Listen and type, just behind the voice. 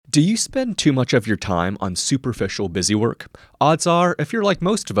Do you spend too much of your time on superficial busy work? Odds are, if you're like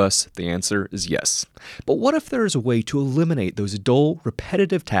most of us, the answer is yes. But what if there is a way to eliminate those dull,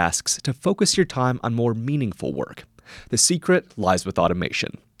 repetitive tasks to focus your time on more meaningful work? The secret lies with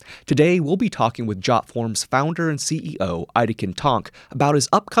automation. Today, we'll be talking with Jotform's founder and CEO, Aytekin Tank, about his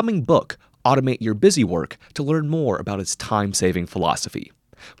upcoming book, Automate Your Busywork, to learn more about his time-saving philosophy.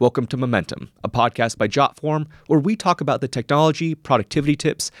 Welcome to Momentum, a podcast by Jotform, where we talk about the technology, productivity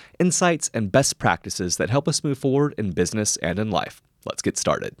tips, insights, and best practices that help us move forward in business and in life. Let's get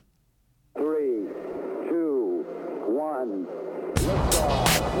started. 3, 2, 1,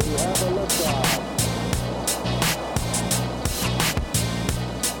 liftoff. We have a liftoff.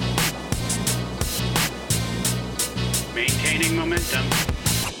 Maintaining momentum.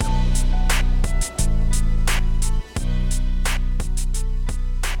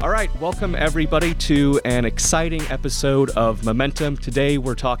 All right, welcome everybody to an exciting episode of Momentum. Today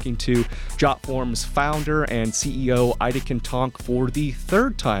we're talking to Jotform's founder and CEO, Aytekin Tank, for the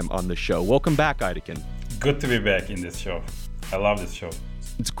third time on the show. Welcome back, Aytekin. Good to be back in this show. I love this show.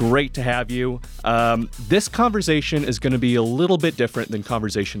 It's great to have you. This conversation is going to be a little bit different than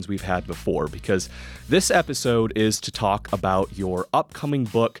conversations we've had before because this episode is to talk about your upcoming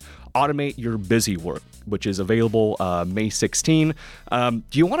book, Automate Your Busywork, which is available May 16. Do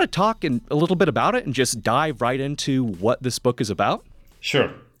you want to talk a little bit about it and just dive right into what this book is about?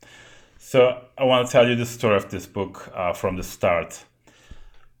 Sure. So I want to tell you the story of this book from the start.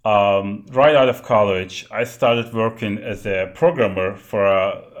 Right out of college, I started working as a programmer for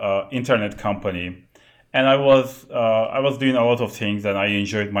an internet company. And I was doing a lot of things and I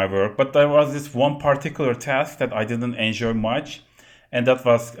enjoyed my work. But there was this one particular task that I didn't enjoy much. And that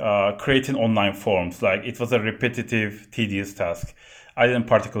was creating online forms. Like, it was a repetitive, tedious task. I didn't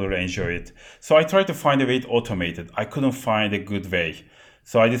particularly enjoy it. So I tried to find a way to automate it. I couldn't find a good way.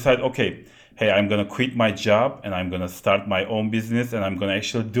 So I decided, okay, hey, I'm going to quit my job and I'm going to start my own business and I'm going to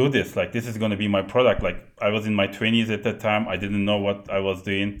actually do this. Like, this is going to be my product. Like, I was in my 20s at that time. I didn't know what I was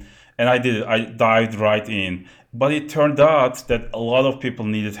doing. And I did it. I dived right in. But it turned out that a lot of people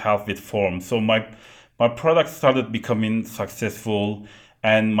needed help with forms. So my product started becoming successful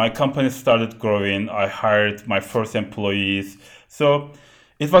and my company started growing. I hired my first employees. So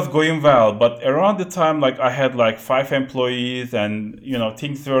it was going well, but around the time, like, I had like 5 employees and,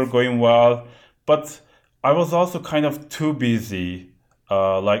 things were going well, but I was also kind of too busy.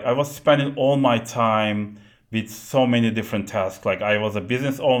 Like, I was spending all my time with so many different tasks. Like, I was a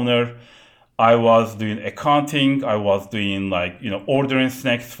business owner. I was doing accounting. I was doing ordering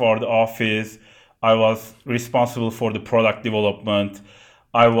snacks for the office. I was responsible for the product development.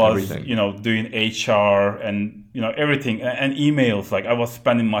 I was, doing HR and, everything and emails. Like, I was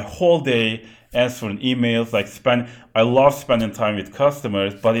spending my whole day answering emails. I love spending time with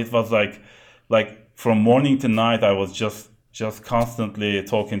customers, but it was like from morning to night, I was just constantly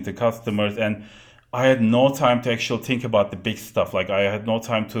talking to customers, and I had no time to actually think about the big stuff. Like, I had no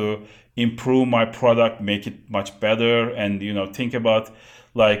time to improve my product, make it much better, and, think about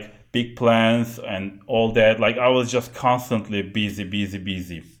big plans and all that. Like, I was just constantly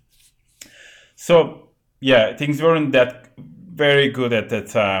busy. So yeah, things weren't that very good at that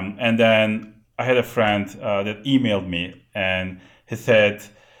time. And then I had a friend that emailed me and he said,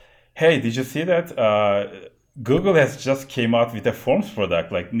 hey, did you see that? Google has just came out with a forms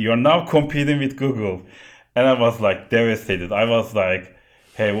product. Like, you're now competing with Google. And I was like devastated. I was like,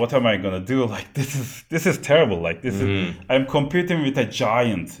 hey, what am I gonna do? Like, this is terrible. Like, I'm competing with a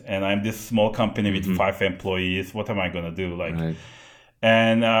giant, and I'm this small company with 5 employees. What am I gonna do? Right.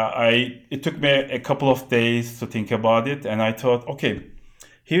 And it took me a couple of days to think about it, and I thought, okay,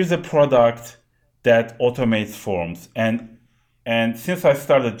 here's a product that automates forms, and since I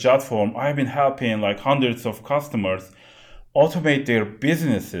started Jotform, I've been helping like hundreds of customers automate their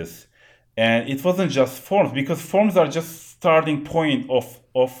businesses. And it wasn't just forms, because forms are just starting point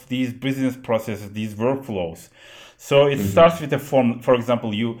of these business processes, these workflows. So it starts with a form. For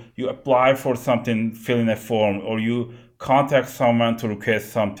example, you apply for something, fill in a form, or you contact someone to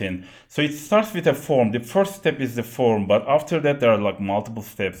request something. So it starts with a form. The first step is the form, but after that, there are like multiple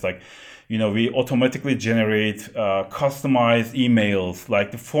steps. Like, we automatically generate customized emails.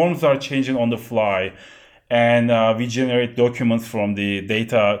 Like, the forms are changing on the fly. And we generate documents from the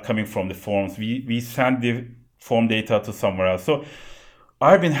data coming from the forms. We send the form data to somewhere else. So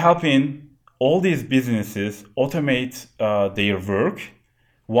I've been helping all these businesses automate their work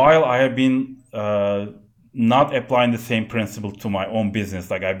while I have been not applying the same principle to my own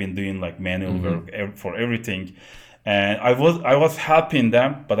business. Like, I've been doing like manual work for everything. And I was helping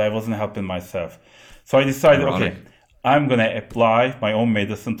them, but I wasn't helping myself. So I decided, okay, I'm going to apply my own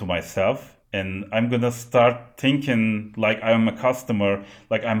medicine to myself, and I'm going to start thinking like I'm a customer,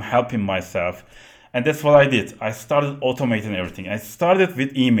 like I'm helping myself. And that's what I did. I started automating everything. I started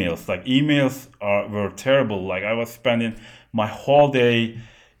with emails. Like emails were terrible. Like I was spending my whole day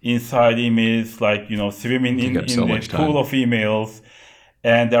inside emails, like, swimming Took up so in a much pool time. of emails.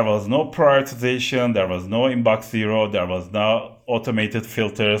 And there was no prioritization. There was no inbox zero. There was no automated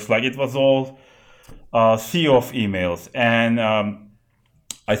filters. Like it was all sea of emails. And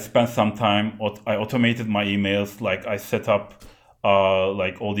I spent some time. I automated my emails. Like I set up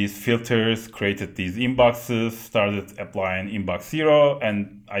like all these filters, created these inboxes, started applying inbox zero,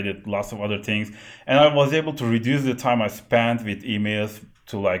 and I did lots of other things. And I was able to reduce the time I spent with emails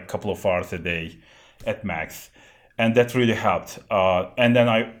to like a couple of hours a day at max. And that really helped. And then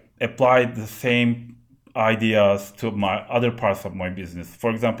I applied the same ideas to my other parts of my business.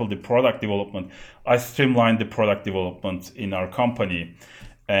 For example, the product development. I streamlined the product development in our company,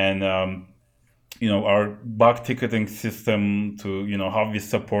 and our bug ticketing system to how we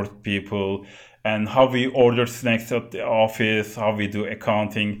support people and how we order snacks at the office, how we do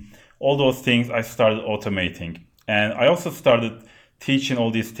accounting, all those things I started automating. And I also started teaching all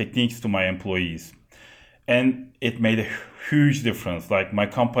these techniques to my employees, and it made a huge difference. Like my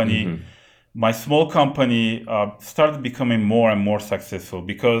small company started becoming more and more successful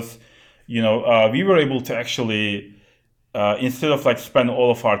because we were able to actually instead of like spend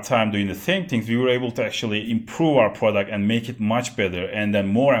all of our time doing the same things, we were able to actually improve our product and make it much better. And then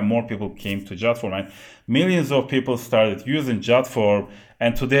more and more people came to Jotform, and millions of people started using Jotform.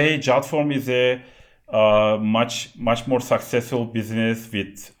 And today, Jotform is a much more successful business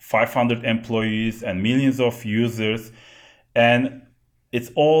with 500 employees and millions of users. And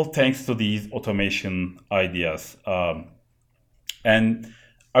it's all thanks to these automation ideas. And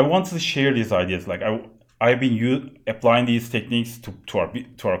I want to share these ideas. Like I've been applying these techniques to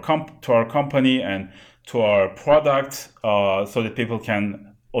our company and to our product, so that people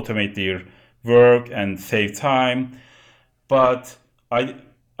can automate their work and save time. But I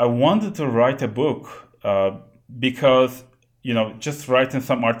wanted to write a book because just writing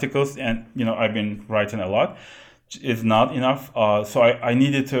some articles, and I've been writing a lot, is not enough. So I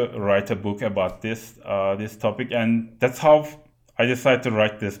needed to write a book about this topic, and that's how I decided to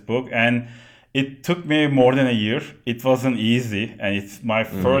write this book. And it took me more than a year. It wasn't easy, and it's my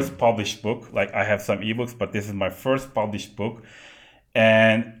first published book. Like I have some ebooks, but this is my first published book.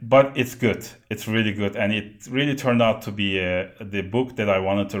 But it's good. It's really good, and it really turned out to be the book that I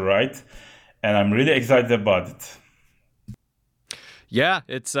wanted to write, and I'm really excited about it. Yeah,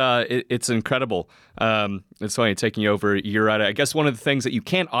 it's incredible. It's funny taking you over. You're right. I guess one of the things that you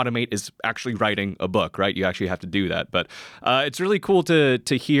can't automate is actually writing a book, right? You actually have to do that. But it's really cool to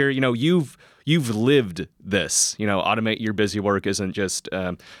hear. You've lived this. Automate your busy work isn't just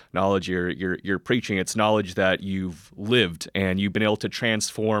knowledge you're preaching. It's knowledge that you've lived, and you've been able to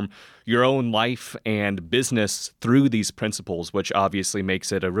transform your own life and business through these principles, which obviously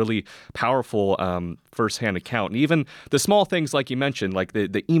makes it a really powerful firsthand account. And even the small things, like you mentioned, like the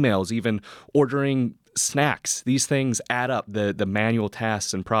emails, even ordering snacks, these things add up, the manual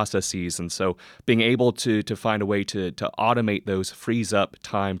tasks and processes. And so being able to find a way to automate those frees up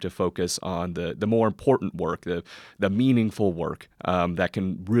time to focus on the more important work, the meaningful work that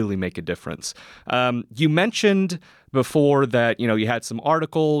can really make a difference. You mentioned before that you had some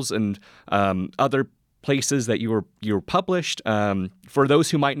articles and other places that you were published. For those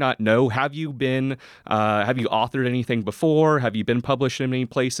who might not know, have you authored anything before? Have you been published in any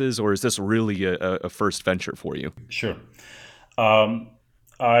places, or is this really a first venture for you? Sure. I've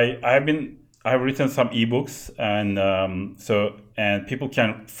written some ebooks, and people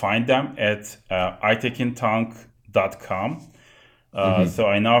can find them at aytekintank.com. So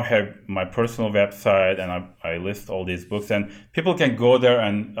I now have my personal website, and I list all these books, and people can go there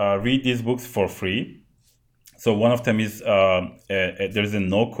and read these books for free. So one of them is there's a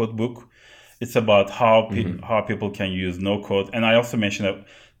no-code book. It's about how people can use no-code, and I also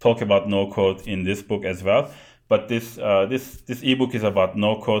talk about no-code in this book as well. But this ebook is about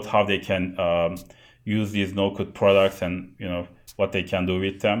no-code, how they can use these no-code products, and what they can do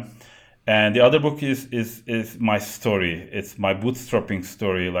with them. And the other book is my story. It's my bootstrapping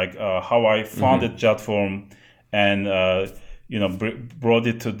story, like how I founded Jotform and brought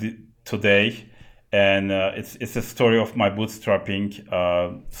it to today. And it's a story of my bootstrapping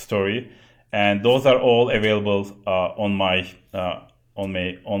story, and those are all available on my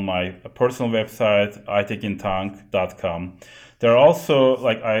personal website, aytekintank.com. There are also,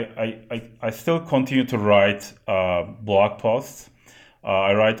 like, I still continue to write blog posts.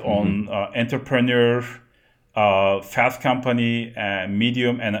 I write on entrepreneur Fast Company,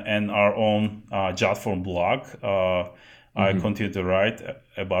 Medium, and our own Jotform blog. I continue to write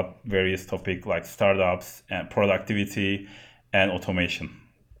about various topics like startups and productivity and automation.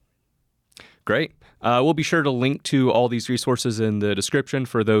 Great. We'll be sure to link to all these resources in the description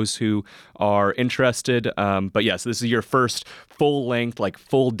for those who are interested. But yes, this is your first full length, like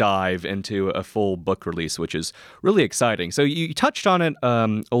full dive into a full book release, which is really exciting. So you touched on it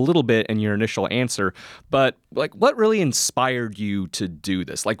a little bit in your initial answer, but like what really inspired you to do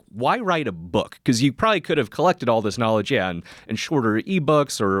this? Like why write a book? Because you probably could have collected all this knowledge, in shorter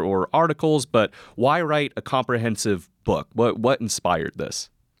ebooks or articles, but why write a comprehensive book? What inspired this?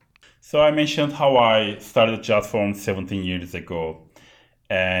 So I mentioned how I started Jotform 17 years ago,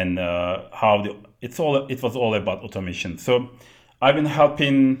 and how it was all about automation. So I've been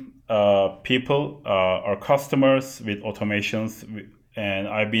helping people, our customers, with automations, and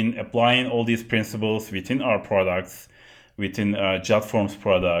I've been applying all these principles within our products, within Jotform's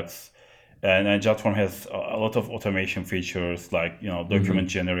products. And Jotform has a lot of automation features like document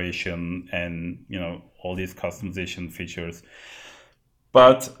generation and all these customization features.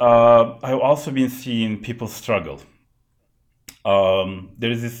 But I've also been seeing people struggle.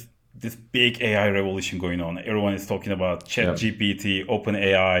 There is this big AI revolution going on. Everyone is talking about ChatGPT,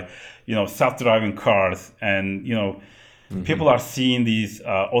 OpenAI, self-driving cars, and people are seeing these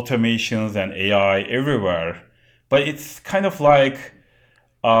automations and AI everywhere. But it's kind of like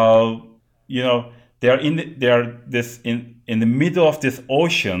they are in the middle of this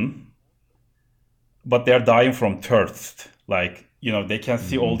ocean, but they are dying from thirst. Like they can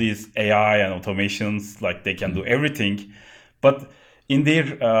see all these AI and automations, like they can do everything, but in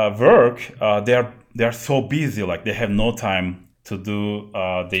their work, they are so busy, like they have no time to do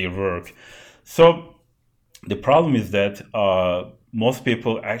their work. So the problem is that most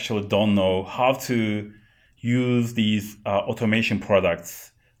people actually don't know how to use these automation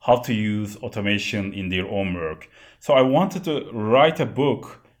products, how to use automation in their own work. So I wanted to write a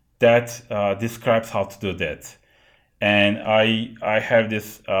book that describes how to do that. And I have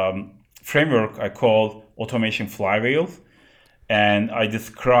this framework I call Automation Flywheel, and I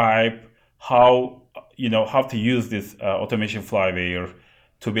describe how to use this Automation Flywheel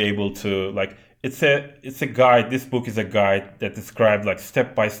to be able to it's a guide. This book is a guide that describes like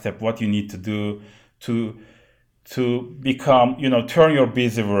step by step what you need to do to become turn your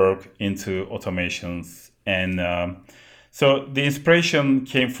busy work into automations. And so the inspiration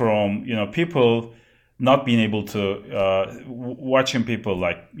came from people not being able to watching people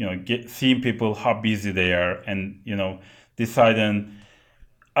seeing people how busy they are, and deciding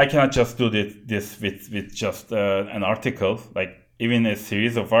I cannot just do this with just an article. Like even a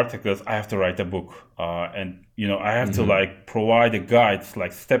series of articles, I have to write a book, and I have to provide a guide,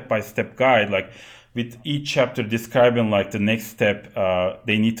 like step by step guide, like with each chapter describing like the next step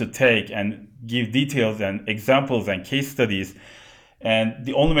they need to take, and give details and examples and case studies. And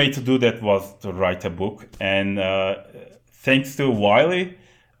the only way to do that was to write a book. And thanks to Wiley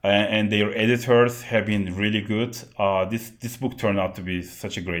and their editors have been really good. This book turned out to be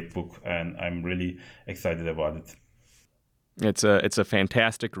such a great book, and I'm really excited about it. It's a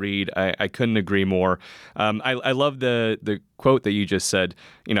fantastic read. I couldn't agree more. I love the quote that you just said.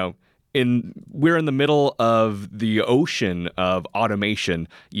 We're in the middle of the ocean of automation,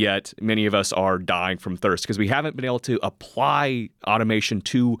 yet many of us are dying from thirst because we haven't been able to apply automation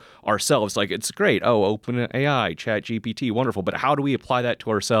to ourselves. Like, it's great. Oh, OpenAI, ChatGPT, wonderful. But how do we apply that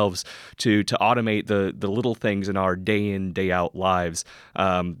to ourselves to automate the little things in our day in, day out lives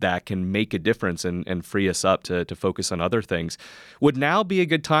that can make a difference and free us up to focus on other things? Would now be a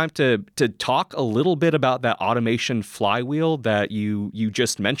good time to talk a little bit about that automation flywheel that you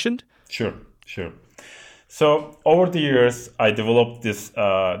just mentioned? Sure. So over the years, I developed this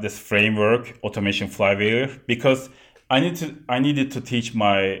framework, Automation Flywheel, because I needed to teach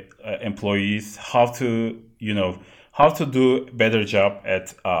my employees how to do a better job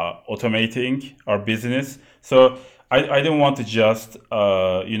at automating our business. So I didn't want to just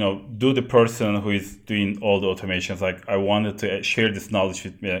do the person who is doing all the automations. Like, I wanted to share this knowledge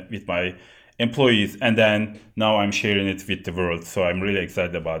with my employees, and then now I'm sharing it with the world. So I'm really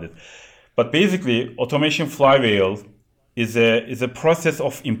excited about it. But basically, Automation Flywheel is a process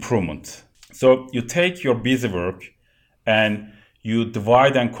of improvement. So you take your busy work and you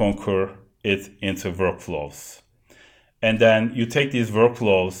divide and conquer it into workflows. And then you take these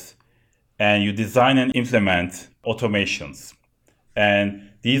workflows and you design and implement automations. And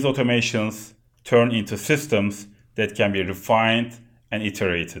these automations turn into systems that can be refined and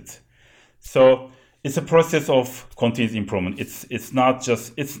iterated. So it's a process of continuous improvement. It's not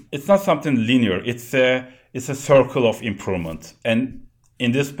something linear. It's it's a circle of improvement. And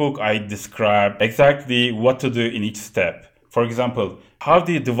in this book, I describe exactly what to do in each step. For example, how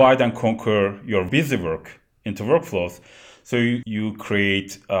do you divide and conquer your busy work into workflows? So you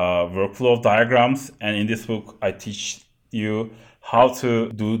create workflow diagrams, and in this book, I teach you how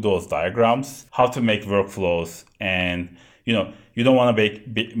to do those diagrams, how to make workflows, and you don't want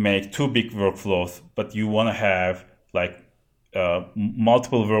to make too big workflows, but you want to have like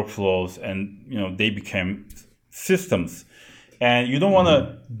multiple workflows, and they become systems. And you don't want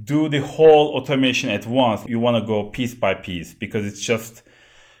to do the whole automation at once. You want to go piece by piece, because it's just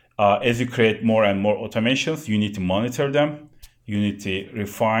as you create more and more automations, you need to monitor them, you need to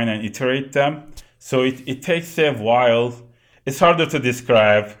refine and iterate them. So it takes a while. It's harder to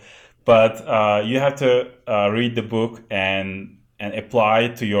describe, but you have to read the book and apply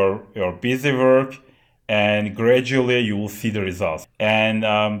it to your busy work, and gradually you will see the results. And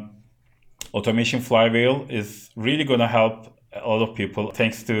Automation Flywheel is really going to help a lot of people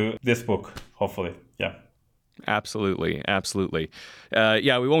thanks to this book, hopefully. Yeah. Absolutely.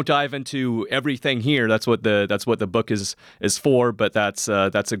 Yeah, we won't dive into everything here. That's what the book is for. But that's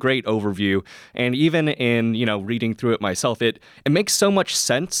a great overview. And even in reading through it myself, it makes so much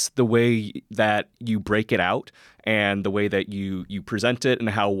sense the way that you break it out and the way that you present it and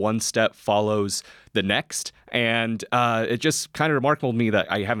how one step follows the next. And it just kind of remarkable to me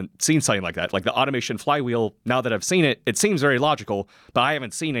that I haven't seen something like that. Like the Automation Flywheel, now that I've seen it, it seems very logical, but I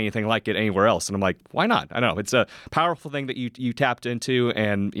haven't seen anything like it anywhere else. And I'm like, why not? I don't know. It's a powerful thing that you tapped into.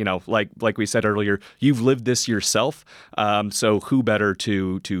 And, like we said earlier, you've lived this yourself. So who better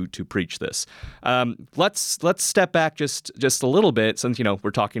to preach this? Let's step back just a little bit, since,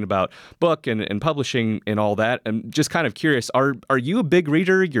 we're talking about book and publishing and all that. I'm just kind of curious, are you a big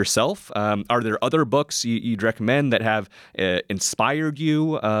reader yourself? Are there other books you'd recommend that have inspired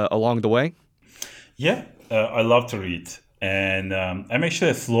you along the way? Yeah, I love to read, and I'm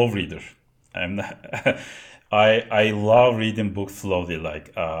actually a slow reader. I'm not, I love reading books slowly.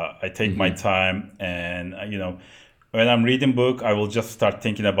 Like I take my time, and when I'm reading book, I will just start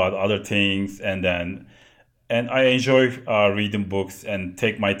thinking about other things, and I enjoy reading books and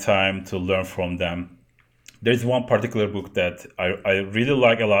take my time to learn from them. There's one particular book that I really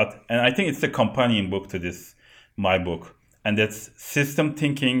like a lot, and I think it's the companion book to my book, and that's System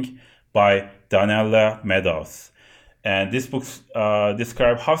Thinking by Donella Meadows. And this book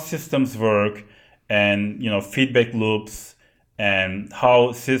describes how systems work, and feedback loops, and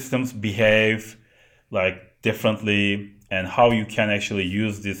how systems behave like differently, and how you can actually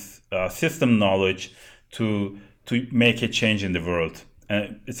use this system knowledge to make a change in the world.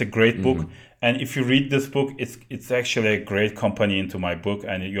 And it's a great book. And if you read this book, it's actually a great companion to my book,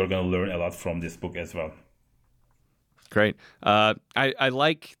 and you're going to learn a lot from this book as well. Great. I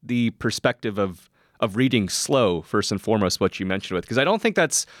like the perspective of reading slow, first and foremost, what you mentioned with, because I don't think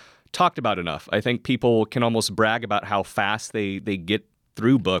that's talked about enough. I think people can almost brag about how fast they get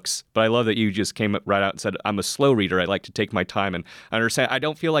through books, but I love that you just came right out and said, I'm a slow reader. I like to take my time and understand. I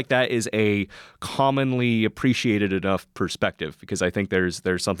don't feel like that is a commonly appreciated enough perspective, because I think there's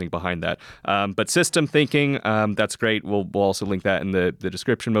something behind that. But system thinking, that's great. We'll also link that in the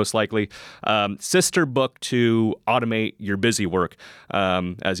description, most likely. Sister book to Automate Your Busywork,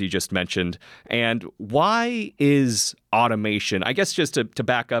 as you just mentioned. And why is automation, I guess, just to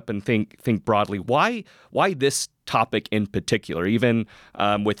back up and think broadly, why this topic in particular, even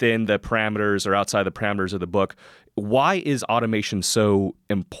within the parameters or outside the parameters of the book, why is automation so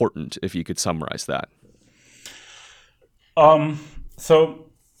important, if you could summarize that? So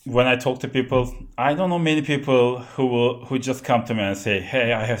when I talk to people, I don't know many people who just come to me and say,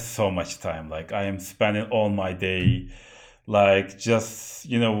 hey, I have so much time. Like I am spending all my day like just,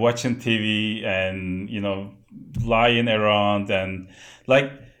 watching TV and, lying around, and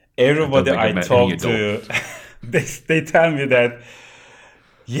like everybody I talk to, they tell me that,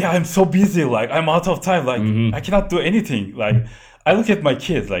 yeah, I'm so busy. Like I'm out of time. Like I cannot do anything. Like I look at my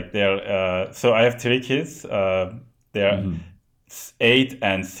kids, like they're, so I have 3 kids. They're 8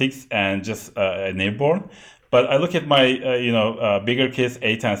 and 6 and just a newborn. But I look at my, bigger kids,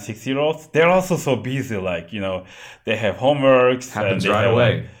 8 and 6-year-olds. They're also so busy. Like, they have homeworks. Happens and right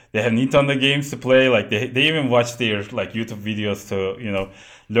away. They have Nintendo games to play. Like they even watch their like YouTube videos to,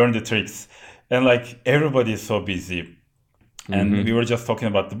 learn the tricks. And like everybody is so busy. And we were just talking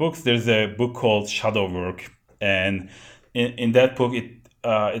about the books. There's a book called Shadow Work. And in that book,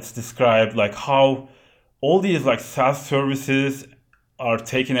 it's described like how all these like SaaS services are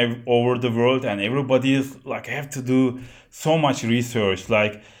taking over the world, and everybody is like have to do so much research.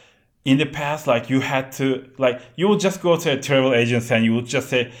 Like in the past, like you had to, like you would just go to a travel agency and you would just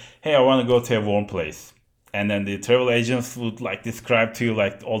say, hey, I want to go to a warm place. and then the travel agents would like describe to you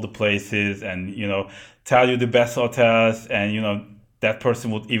like all the places, and tell you the best hotels, and that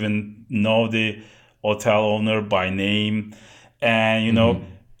person would even know the hotel owner by name, and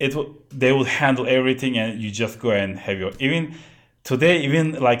they will handle everything, and you just go and have your even. Today,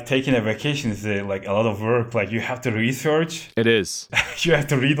 even like taking a vacation is like a lot of work. Like you have to research, It is. you have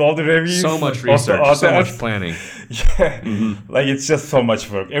to read all the reviews, So much of the research, so much hotels. planning. Yeah, like it's just so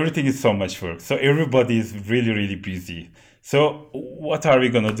much work. Everything is so much work. So everybody is really, really busy. So what are we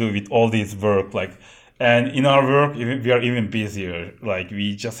gonna do with all this work? Like, and in our work, we are even busier. Like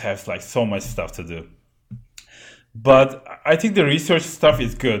we just have like so much stuff to do. But I think the research stuff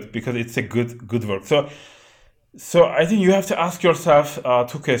is good because it's a good work. So I think you have to ask yourself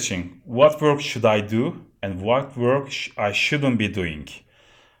two questions: what work should I do, and what work I shouldn't be doing?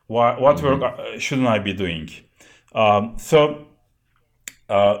 What work shouldn't I be doing?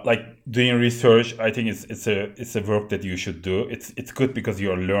 Like doing research, I think it's a work that you should do. It's good because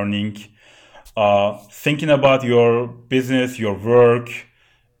you're learning. Thinking about your business, your work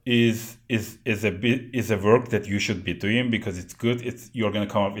is a work that you should be doing because it's good. You're gonna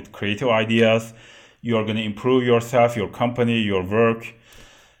come up with creative ideas. You're gonna improve yourself, your company, your work.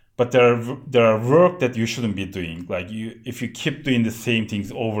 But there are work that you shouldn't be doing. Like if you keep doing the same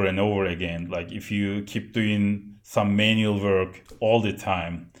things over and over again, like if you keep doing some manual work all the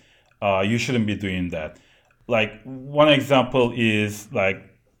time, you shouldn't be doing that. Like one example is like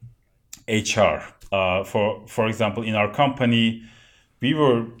HR. For example, in our company, we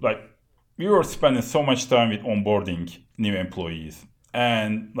were spending so much time with onboarding new employees,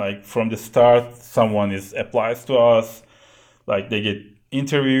 and like from the start, someone applies to us, like they get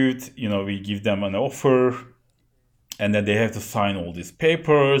interviewed, we give them an offer, and then they have to sign all these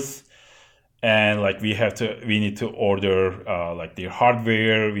papers, and like we need to order like their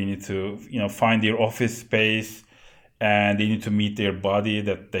hardware, we need to find their office space, and they need to meet their body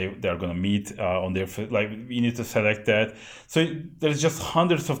that they're going to meet on their like we need to select that. So there's just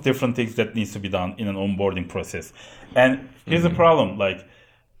hundreds of different things that needs to be done in an onboarding process. And here's the problem, like,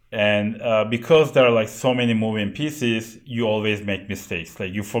 and because there are like so many moving pieces, you always make mistakes.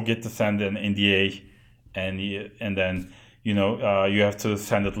 Like you forget to send an NDA, and then you have to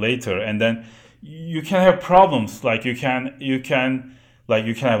send it later, and then you can have problems. Like you can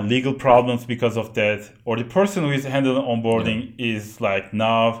have legal problems because of that, or the person who is handling onboarding is like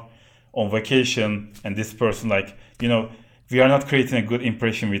now on vacation, and this person like we are not creating a good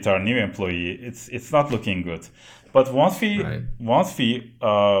impression with our new employee. It's not looking good. But once we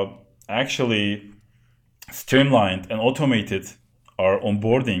actually streamlined and automated our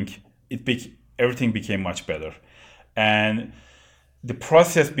onboarding, everything became much better, and the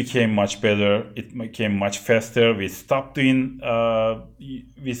process became much better. It became much faster. We stopped doing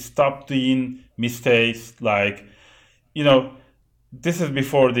mistakes. Like this is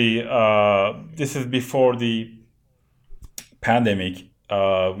before the pandemic.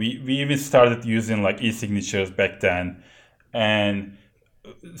 We even started using like e-signatures back then, and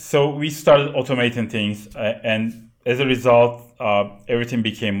so we started automating things, and as a result, everything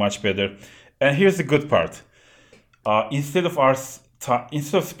became much better. And here's the good part: instead of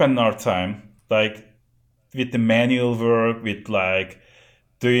spending our time like with the manual work, with like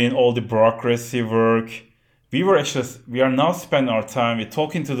doing all the bureaucracy work, we are now spending our time with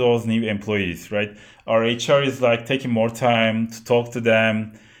talking to those new employees, right? Our HR is like taking more time to talk to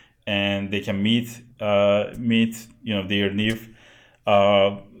them, and they can meet their new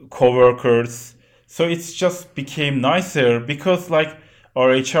co-workers. So it's just became nicer because like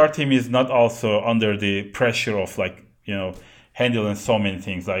our HR team is not also under the pressure of like handling so many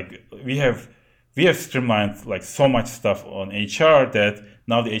things. Like we have streamlined like so much stuff on HR that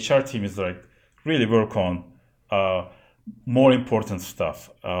now the HR team is like really work on more important stuff,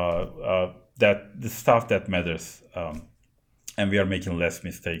 that the stuff that matters, and we are making less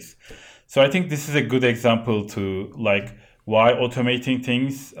mistakes. So I think this is a good example to like why automating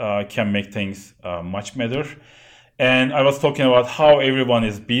things can make things much better. And I was talking about how everyone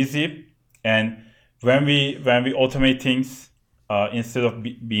is busy, and when we automate things, instead of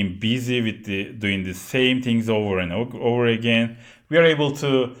being busy with doing the same things over and over again, we are able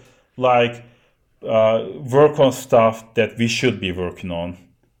to like work on stuff that we should be working on,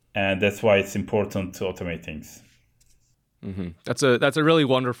 and that's why it's important to automate things. That's a really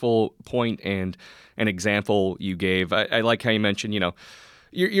wonderful point and an example you gave. I like how you mentioned,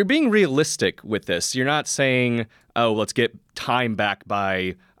 you're being realistic with this. You're not saying, oh, let's get time back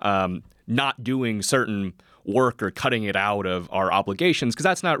by not doing certain work or cutting it out of our obligations, because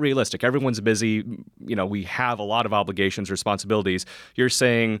that's not realistic. Everyone's busy. We have a lot of obligations, responsibilities. You're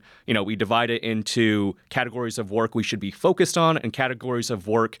saying, we divide it into categories of work we should be focused on and categories of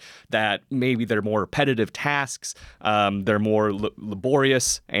work that maybe they're more repetitive tasks, they're more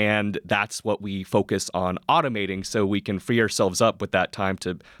laborious, and that's what we focus on automating so we can free ourselves up with that time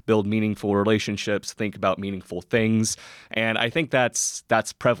to build meaningful relationships, think about meaningful things. And I think that's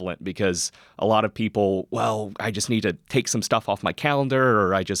prevalent because a lot of people, well, I just need to take some stuff off my calendar,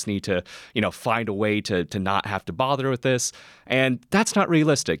 or I just need to, find a way to not have to bother with this. And that's not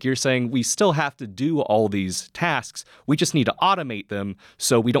realistic. You're saying we still have to do all these tasks. We just need to automate them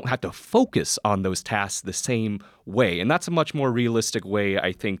so we don't have to focus on those tasks the same way. And that's a much more realistic way,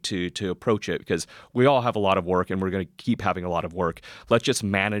 I think, to approach it, because we all have a lot of work and we're going to keep having a lot of work. Let's just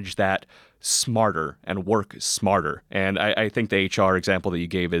manage that smarter and work smarter. And I think the HR example that you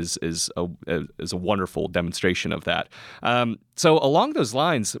gave is a wonderful demonstration of that. So along those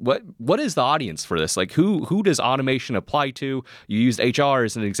lines, what is the audience for this? Like, who does automation apply to? You used HR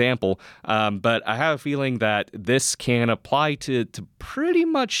as an example, but I have a feeling that this can apply to pretty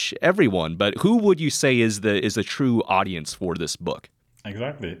much everyone. But who would you say is the true audience for this book?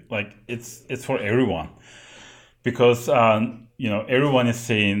 Exactly. Like it's for everyone, because everyone is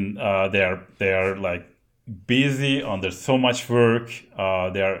saying they're like busy under so much work.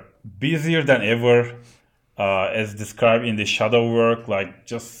 They're busier than ever, as described in the shadow work. Like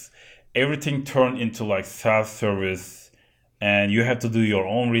just everything turned into like self-service, and you have to do your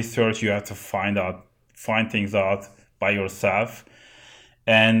own research. You have to find things out by yourself.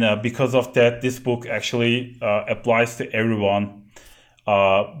 And because of that, this book actually applies to everyone.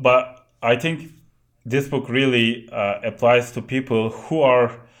 But I think this book really applies to people who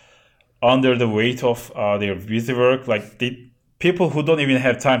are under the weight of their busy work. Like the people who don't even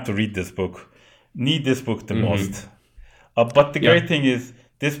have time to read this book need this book the most. But the great thing is,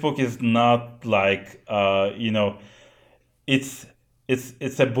 this book is not like it's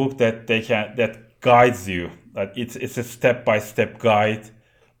a book that guides you. Like it's a step-by-step guide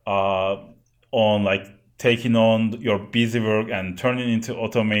on like taking on your busy work and turning it into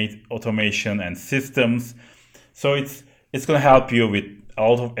automation and systems. So it's going to help you with a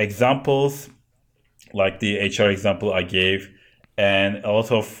lot of examples, like the HR example I gave, and a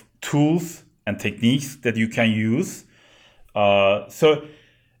lot of tools and techniques that you can use. So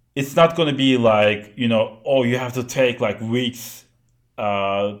it's not going to be like, you have to take like weeks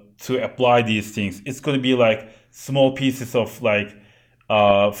to apply these things. It's going to be like small pieces of like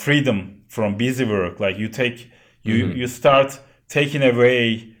freedom from busy work. Like you start taking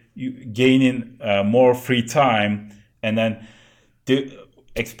away, gaining more free time, and then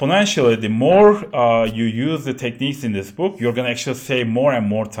exponentially, the more you use the techniques in this book, you're gonna actually save more and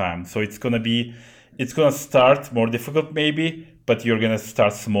more time. So it's gonna start more difficult maybe, but you're gonna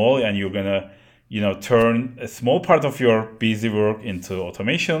start small, and you're gonna turn a small part of your busy work into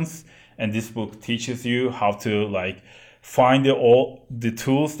automations. And this book teaches you how to like find all the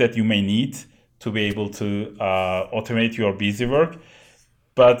tools that you may need to be able to automate your busy work.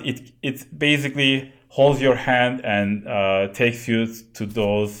 But it basically holds your hand and takes you to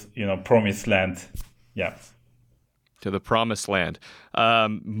those promised land. Yeah. To the promised land.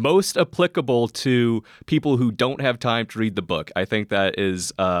 Most applicable to people who don't have time to read the book. I think that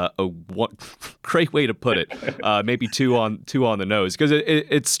is great way to put it. Maybe two on the nose, because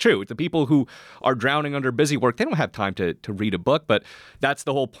it's true. The people who are drowning under busy work, they don't have time to read a book. But that's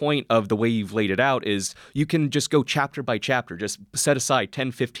the whole point of the way you've laid it out, is you can just go chapter by chapter, just set aside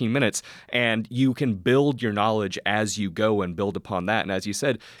 10, 15 minutes, and you can build your knowledge as you go and build upon that. And as you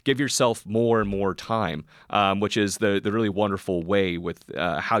said, give yourself more and more time, which is the really wonderful way with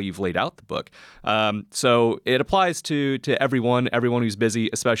how you've laid out the book. So it applies to everyone who's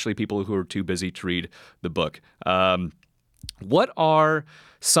busy, especially people who are too busy to read the book. What are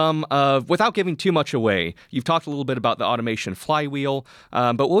some of, without giving too much away, you've talked a little bit about the automation flywheel,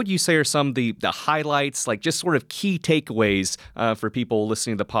 but what would you say are some of the highlights, like just sort of key takeaways for people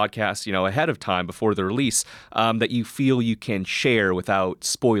listening to the podcast, ahead of time before the release, that you feel you can share without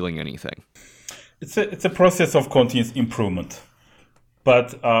spoiling anything? It's a process of continuous improvement.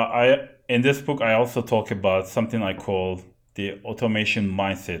 But in this book, I also talk about something I call the automation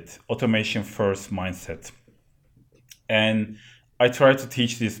mindset, automation first mindset. And I try to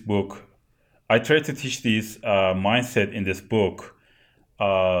teach this mindset in this book.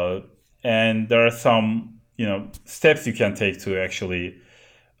 And there are some, steps you can take to actually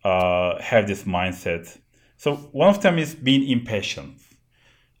have this mindset. So one of them is being impatient.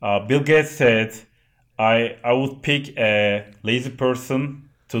 Bill Gates said, I would pick a lazy person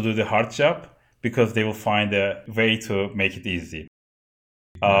to do the hard job, because they will find a way to make it easy.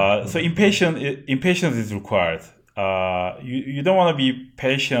 So impatience is required. You don't want to be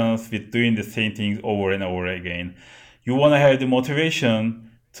patient with doing the same things over and over again. You want to have the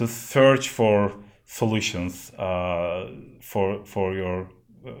motivation to search for solutions for your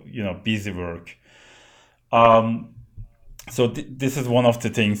busy work. So this is one of the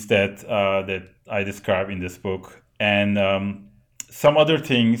things that I describe in this book, and some other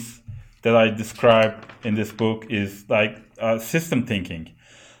things that I describe in this book is like system thinking.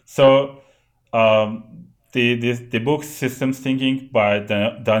 So the book Systems Thinking by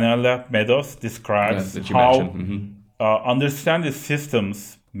Daniela Meadows describes that you how mentioned. understand the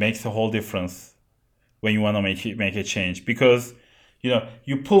systems makes a whole difference when you want to make a change, because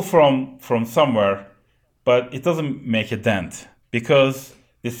you pull from somewhere, but it doesn't make a dent, because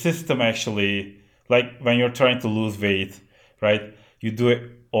the system actually, like when you're trying to lose weight, right? You do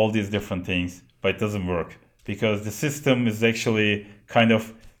all these different things, but it doesn't work because the system is actually kind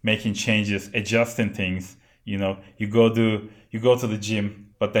of making changes, adjusting things. You go to the gym,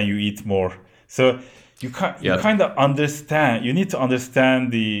 but then you eat more. So you kind of understand. You need to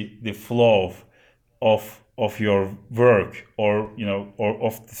understand the flow of your work, or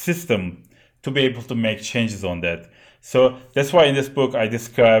of the system, to be able to make changes on that. So that's why in this book I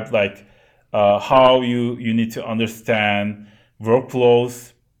described like how you need to understand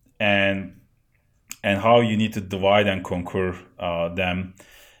workflows, and how you need to divide and conquer them.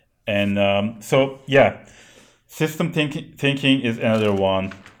 And so yeah, system thinking is another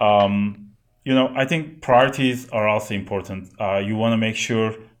one. I think priorities are also important. You want to make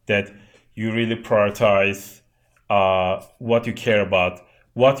sure that you really prioritize what you care about,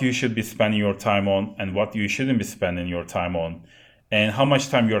 what you should be spending your time on, and what you shouldn't be spending your time on, and how much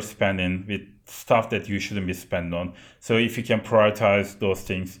time you're spending with stuff that you shouldn't be spending on. So if you can prioritize those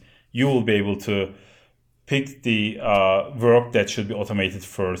things, you will be able to pick the work that should be automated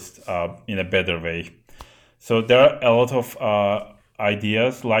first in a better way. So there are a lot of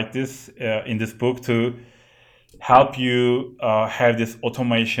ideas like this in this book to help you have this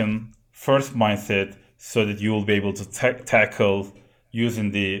automation first mindset, so that you will be able to tackle using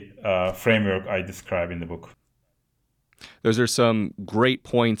the framework I describe in the book. Those are some great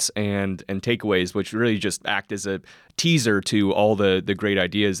points and takeaways, which really just act as a teaser to all the great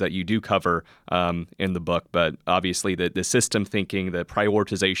ideas that you do cover in the book. But obviously, the system thinking, the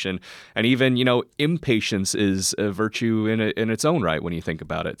prioritization, and even impatience is a virtue in its own right when you think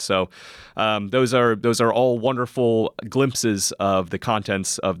about it. So those are all wonderful glimpses of the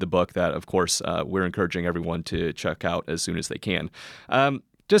contents of the book that, of course, we're encouraging everyone to check out as soon as they can.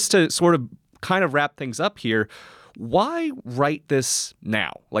 Just to sort of kind of wrap things up here. Why write this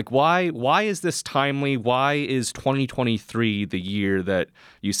now? Like, why is this timely? Why is 2023 the year that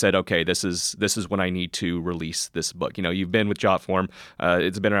you said, okay, this is when I need to release this book? You've been with Jotform.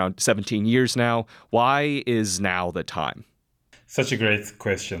 It's been around 17 years now. Why is now the time? Such a great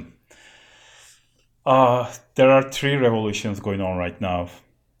question. There are three revolutions going on right now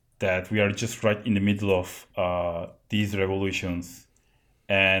that we are just right in the middle of these revolutions.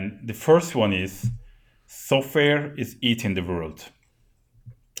 And the first one is software is eating the world.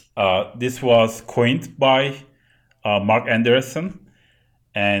 This was coined by Mark Anderson,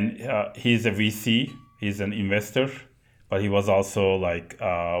 and he's a VC. He's an investor, but he was also like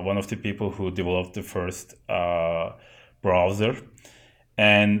one of the people who developed the first browser.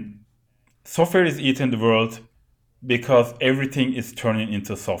 And software is eating the world because everything is turning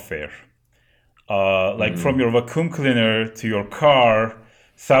into software. From your vacuum cleaner to your car,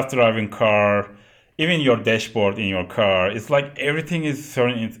 self-driving car, even your dashboard in your car, it's like everything is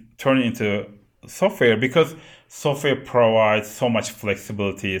turning into software, because software provides so much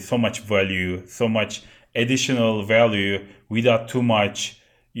flexibility, so much value, so much additional value without too much,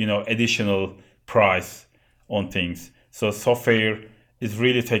 additional price on things. So software is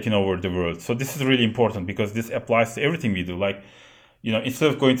really taking over the world. So this is really important because this applies to everything we do. Like, instead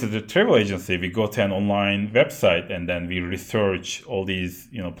of going to the travel agency, we go to an online website and then we research all these,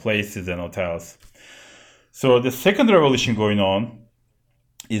 places and hotels. So the second revolution going on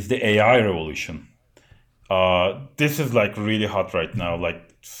is the AI revolution. This is like really hot right now.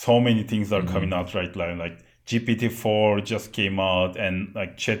 Like so many things are coming out right now. Like GPT-4 just came out, and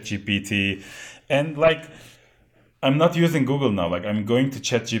like ChatGPT, and like I'm not using Google now. Like I'm going to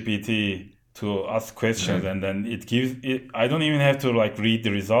ChatGPT to ask questions, and then it gives it. I don't even have to like read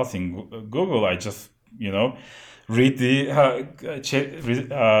the results in Google. I just read the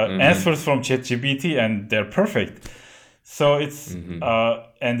answers from ChatGPT, and they're perfect. So it's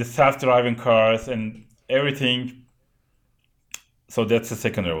and the self-driving cars and everything. So that's the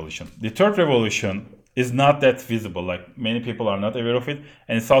second revolution. The third revolution is not that visible. Like many people are not aware of it,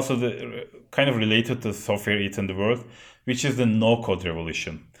 and it's also kind of related to software eating the world, which is the no-code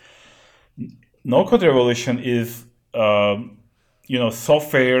revolution. No-code revolution is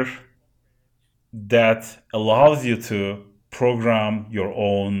software that allows you to program your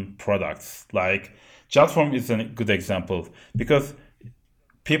own products. Like Jotform is a good example because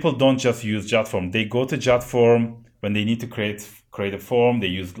people don't just use Jotform. They go to Jotform when they need to create a form. They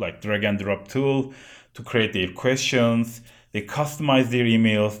use like drag and drop tool to create their questions. They customize their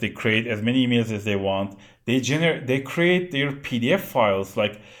emails. They create as many emails as they want. They create their PDF files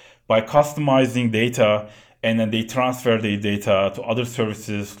like by customizing data, and then they transfer the data to other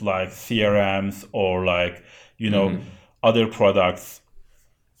services like CRMs or like other products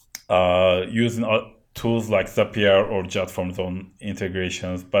using tools like Zapier or Jotform's own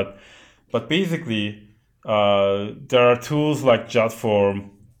integrations. But basically, there are tools like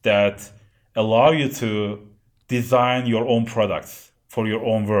Jotform that allow you to design your own products for your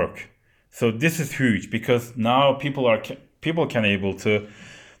own work. So this is huge because now people can able to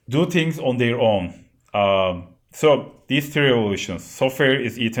do things on their own. So these three revolutions: software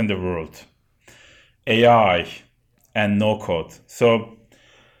is eating the world, AI, and no code. So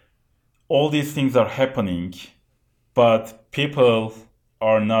all these things are happening, but people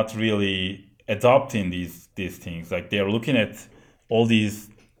are not really adopting these things. Like they're looking at all these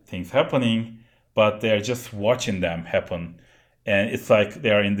things happening, but they're just watching them happen. And it's like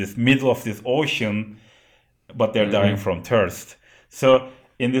they're in this middle of this ocean, but they're dying from thirst. So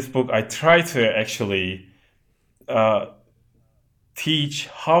in this book, I try to actually teach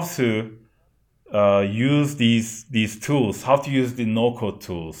how to use these tools, how to use the no-code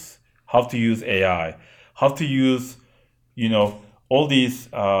tools, how to use AI, how to use all these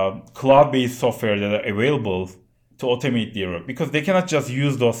cloud-based software that are available to automate their work, because they cannot just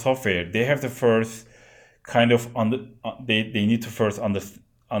use those software. They have to first kind of they need to first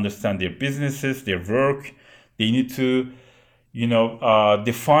understand their businesses, their work. They need to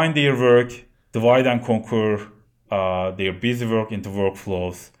define their work, divide and conquer their busy work into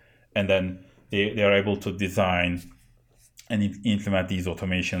workflows, and then they are able to design and implement these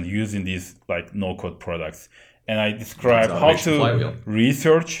automations using these like no-code products. And I describe how to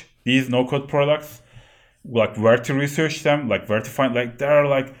research these no-code products, like where to research them, like where to find, like there are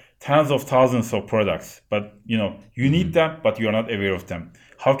like tens of thousands of products, but you need them, but you are not aware of them.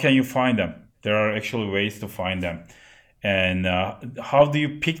 How can you find them? There are actually ways to find them. And how do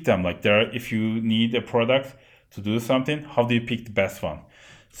you pick them? Like if you need a product to do something, how do you pick the best one?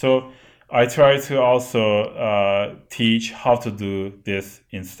 So I try to also teach how to do this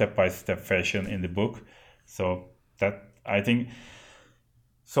in step-by-step fashion in the book. So that I think,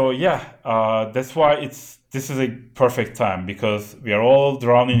 that's why this is a perfect time, because we are all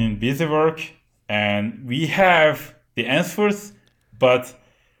drowning in busy work and we have the answers, but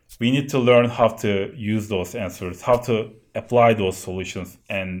we need to learn how to use those answers, how to apply those solutions.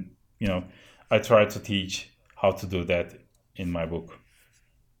 And, I try to teach how to do that in my book.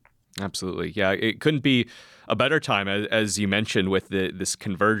 Absolutely. Yeah, it couldn't be a better time, as you mentioned, with this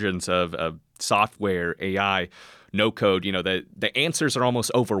convergence of software, AI, no code. The answers are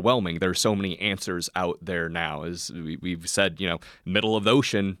almost overwhelming. There's so many answers out there now. As we've said, middle of the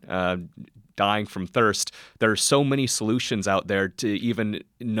ocean, dying from thirst. There are so many solutions out there. To even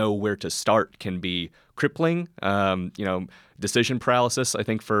know where to start can be crippling. Decision paralysis, I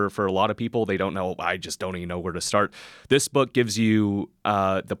think, for a lot of people. They don't know. I just don't even know where to start. This book gives you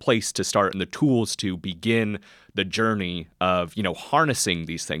the place to start and the tools to begin the journey of harnessing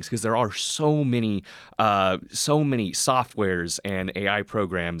these things, because there are so many softwares and AI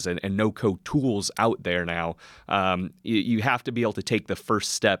programs and no-code tools out there now. You have to be able to take the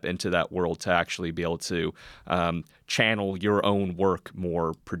first step into that world to actually be able to channel your own work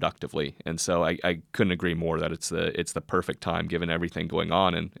more productively. And so I couldn't agree more that it's the perfect time, given everything going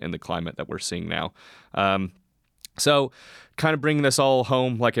on in the climate that we're seeing now. So kind of bringing this all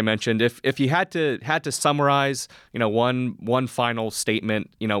home, like I mentioned, if you had to summarize, one final statement,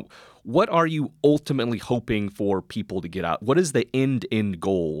 what are you ultimately hoping for people to get out? What is the end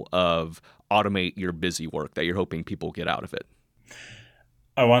goal of Automate Your Busywork that you're hoping people get out of it?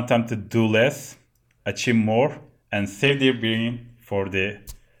 I want them to do less, achieve more, and save their brain for the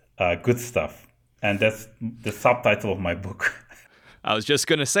good stuff. And that's the subtitle of my book. I was just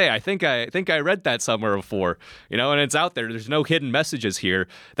gonna say, I think I read that somewhere before, and it's out there. There's no hidden messages here.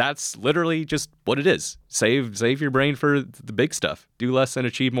 That's literally just what it is. Save your brain for the big stuff. Do less and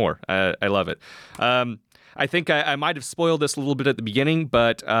achieve more. I love it. I think I might have spoiled this a little bit at the beginning,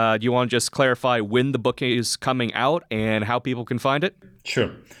 but do you want to just clarify when the book is coming out and how people can find it?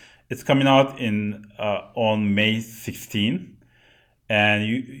 Sure. It's coming out on May 16, and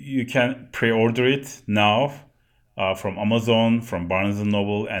you can pre-order it now from Amazon, from Barnes &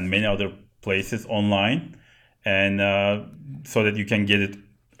 Noble, and many other places online, and so that you can get it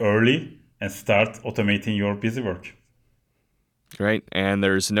early and start automating your busy work. Great, and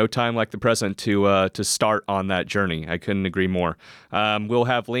there's no time like the present to start on that journey. I couldn't agree more. We'll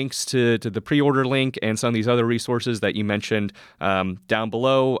have links to the pre-order link and some of these other resources that you mentioned down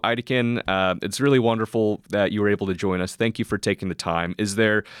below. Aytekin, it's really wonderful that you were able to join us. Thank you for taking the time. Is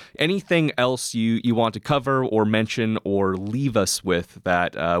there anything else you want to cover or mention or leave us with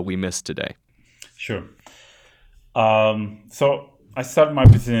that we missed today? Sure. So I started my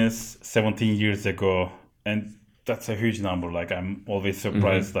business 17 years ago, and that's a huge number. Like, I'm always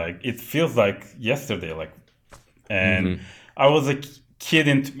surprised. Like, it feels like yesterday. Like, and I was a kid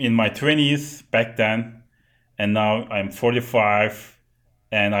in my 20s back then, and now I'm 45,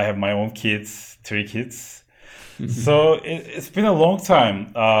 and I have my own kids, 3 kids. So it's been a long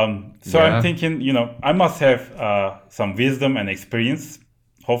time. So Yeah. I'm thinking, I must have some wisdom and experience,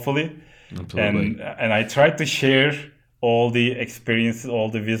 hopefully. Absolutely. And I tried to share all the experiences,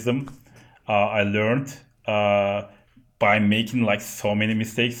 all the wisdom I learned by making like so many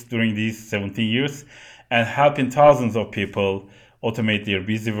mistakes during these 17 years, and helping thousands of people automate their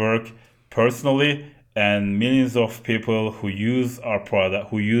busy work personally, and millions of people who used our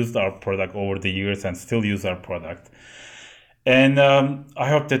product over the years and still use our product. And I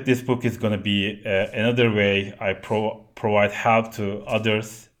hope that this book is going to be another way I provide help to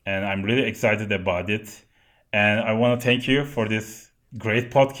others, and I'm really excited about it. And I want to thank you for this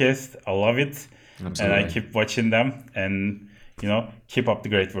great podcast. I love it. Absolutely. And I keep watching them, and keep up the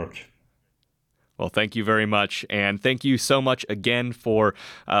great work. Well, thank you very much. And thank you so much again for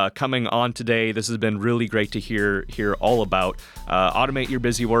coming on today. This has been really great to hear all about. Automate Your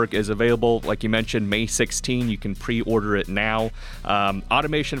Busywork is available, like you mentioned, May 16. You can pre-order it now.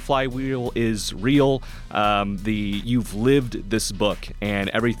 Automation Flywheel is real. You've lived this book, and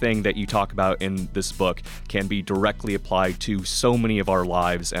everything that you talk about in this book can be directly applied to so many of our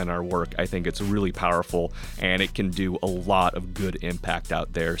lives and our work. I think it's really powerful, and it can do a lot of good impact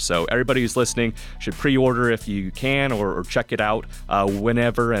out there. So everybody who's listening should pre-order if you can, or check it out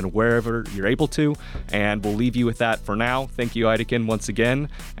whenever and wherever you're able to. And we'll leave you with that for now. Thank you, Aytekin, once again,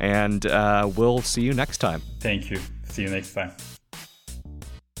 and we'll see you next time. Thank you. See you next time.